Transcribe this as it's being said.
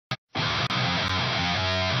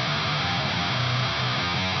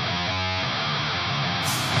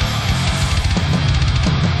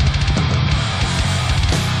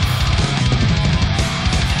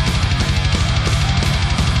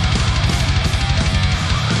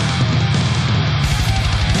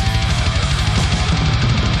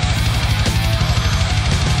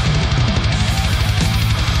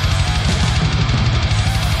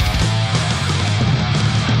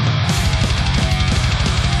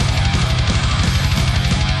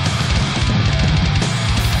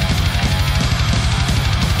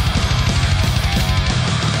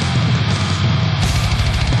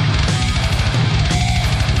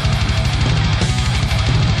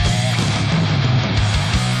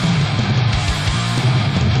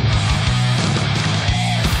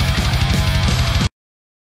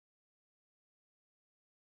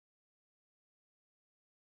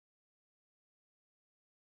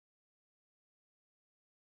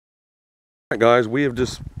Alright guys, we have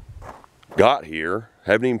just got here.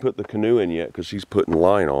 Haven't even put the canoe in yet because she's putting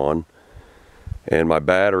line on. And my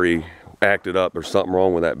battery acted up. There's something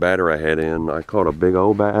wrong with that battery I had in. I caught a big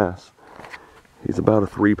old bass. He's about a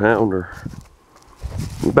 3-pounder.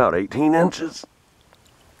 He's about 18 inches.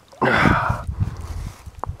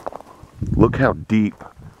 Look how deep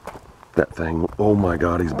that thing. Oh my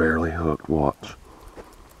God, he's barely hooked. Watch.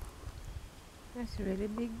 That's a really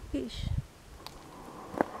big fish.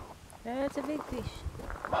 That's a big fish.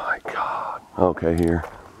 My God. Okay, here.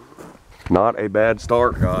 Not a bad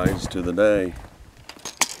start, guys, to the day.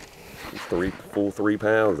 Full 3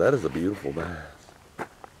 pounds. That is a beautiful bass.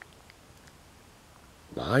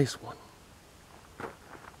 Nice one.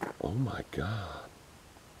 Oh my God.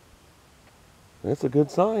 That's a good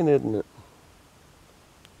sign, isn't it?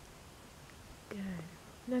 Yeah.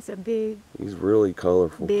 That's a big. He's really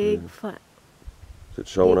colorful. Big too. fat. Is it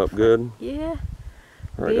showing up good? Yeah.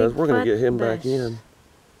 All right, guys, we're gonna get him bass. back in.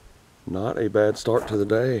 Not a bad start to the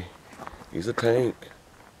day. He's a tank.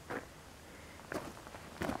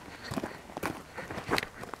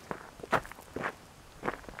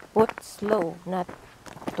 Put slow, not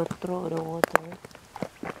to throw the water.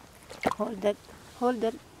 Hold that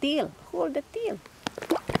tail. Hold the tail.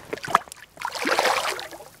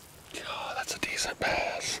 Oh, that's a decent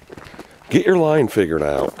bass. Get your line figured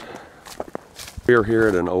out. We are here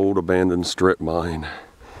at an old abandoned strip mine.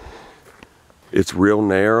 It's real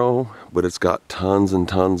narrow, but it's got tons and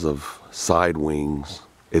tons of side wings.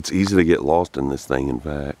 It's easy to get lost in this thing, in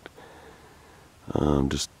fact.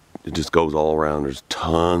 It just goes all around. There's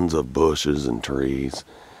tons of bushes and trees.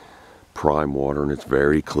 Prime water, and it's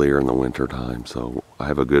very clear in the winter time. So I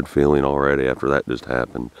have a good feeling already after that just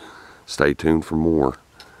happened. Stay tuned for more.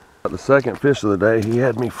 The second fish of the day, he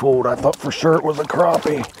had me fooled. I thought for sure it was a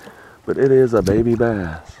crappie, but it is a baby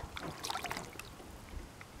bass.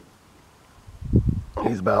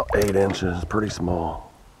 He's about 8 inches, pretty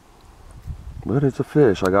small. But it's a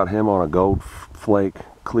fish. I got him on a gold flake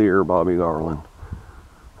clear Bobby Garland.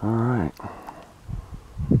 All right.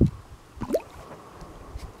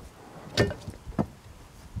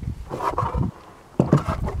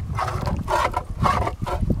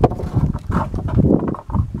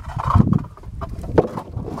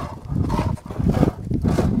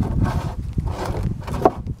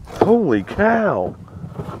 Holy cow.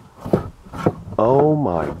 Oh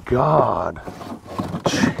my God.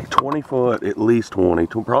 20 foot, at least 20,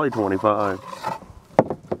 probably 25.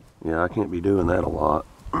 Yeah, I can't be doing that a lot.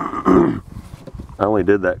 I only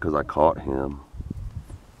did that because I caught him.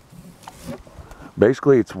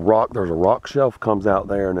 Basically, it's rock. There's a rock shelf comes out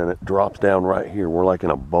there, and then it drops down right here. We're like in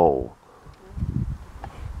a bowl.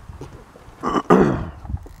 I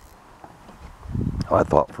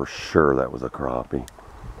thought for sure that was a crappie.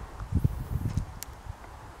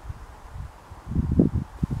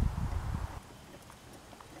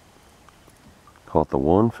 Caught the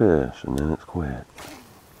one fish, and then it's quit.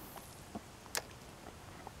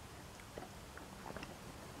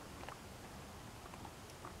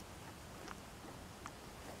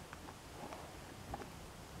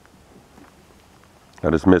 I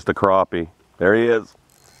just missed a crappie. There he is.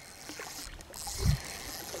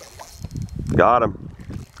 Got him.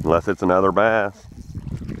 Unless it's another bass.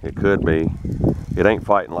 It could be. It ain't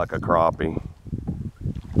fighting like a crappie.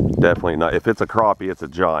 Definitely not. If it's a crappie, it's a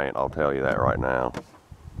giant. I'll tell you that right now.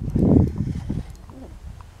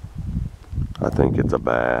 I think it's a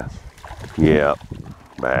bass. Yep.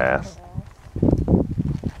 Bass.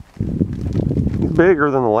 He's bigger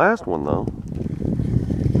than the last one though.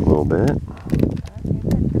 A little bit.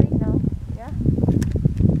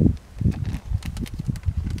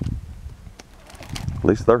 At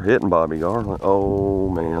least they're hitting Bobby Garland. Oh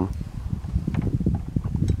man.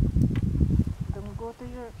 Don't go to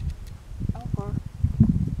your anchor.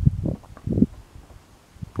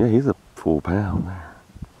 Yeah, he's a full pound there.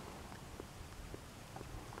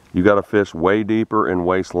 You got to fish way deeper and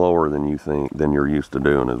way slower than you're used to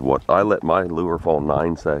doing. Is what I let my lure fall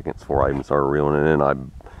 9 seconds before I even started reeling it in. I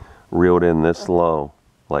reeled in this slow,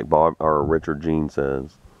 like Bob or Richard Jean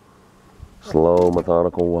says. Slow,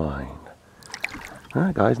 methodical wind. All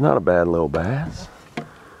right, guys, not a bad little bass.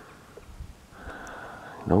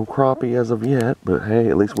 No crappie as of yet, but hey,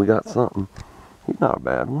 at least we got something. He's not a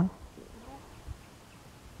bad one.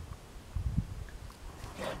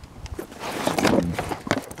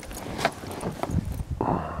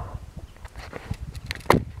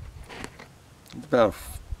 It's about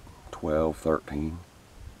 12, 13.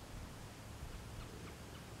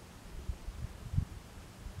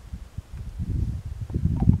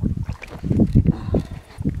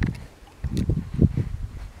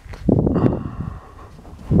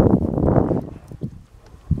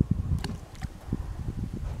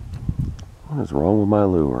 is wrong with my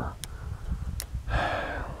lure?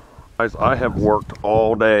 Guys, I have worked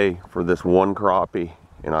all day for this one crappie,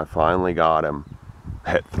 and I finally got him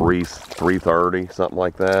at 330, something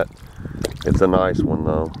like that. It's a nice one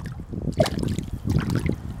though.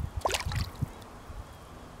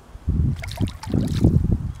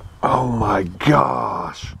 Oh my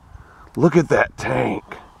gosh, look at that tank.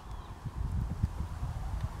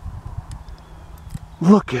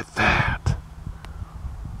 Look at that.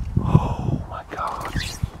 Oh my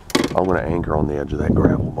gosh. I'm gonna anchor on the edge of that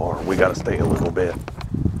gravel bar. We gotta stay a little bit.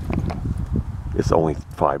 It's only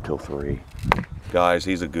 5 till 3. Guys,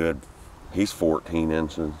 he's 14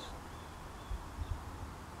 inches.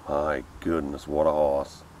 My goodness, what a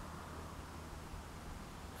hoss.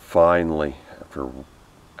 Finally, after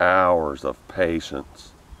hours of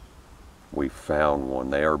patience, we found one.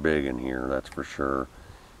 They are big in here, that's for sure.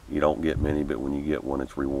 You don't get many, but when you get one,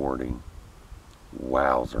 it's rewarding.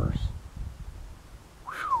 Wowzers.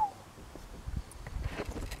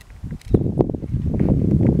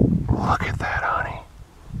 Look at that, honey.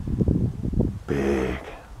 Big.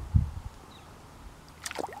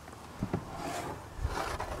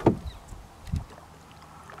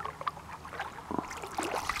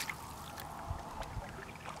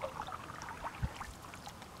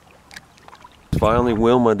 Finally,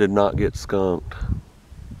 Wilma did not get skunked.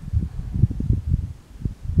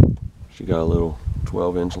 She got a little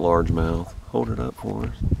 12-inch largemouth. Hold it up for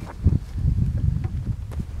us.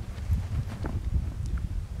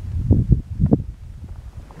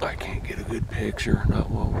 I can't get a good picture, not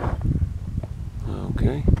while we're...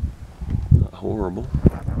 Okay, not horrible.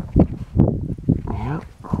 Yep.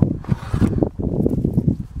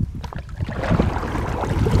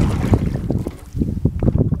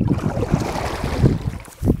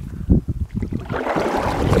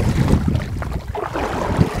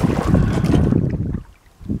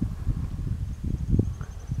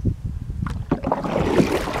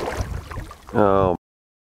 Oh